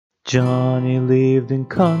Johnny lived in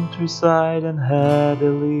countryside and had a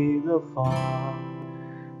little farm.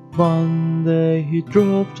 One day he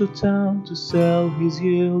drove to town to sell his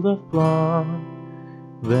yield of plum.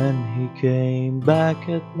 When he came back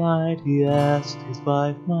at night, he asked his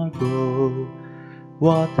wife Margot,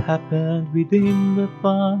 "What happened within the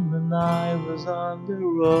farm when I was on the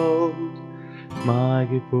road?"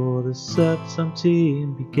 Maggie poured us up some tea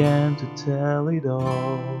and began to tell it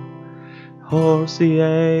all. Horsey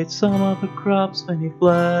ate some of the crops when he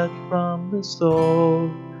fled from the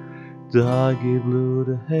store. Doggy blew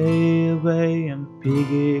the hay away and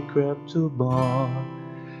Piggy crept to barn.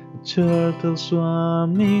 The turtle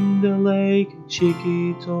swam in the lake and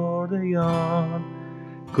Chicky tore the yarn.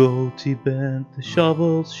 Goaty bent the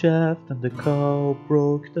shovel's shaft and the cow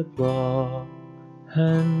broke the plough.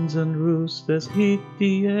 Hens and roosters hid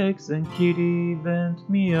the eggs and Kitty went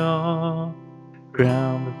meow.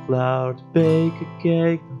 Ground the flour to bake a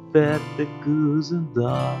cake and fed the goose and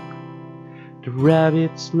duck. The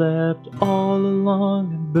rabbit slept all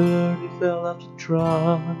along and Birdie fell off the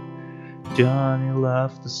truck. Johnny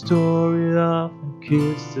laughed the story off and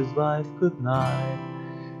kissed his wife goodnight.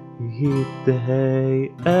 He hid the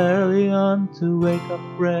hay early on to wake up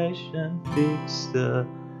fresh and fix the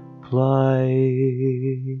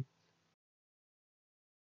plight.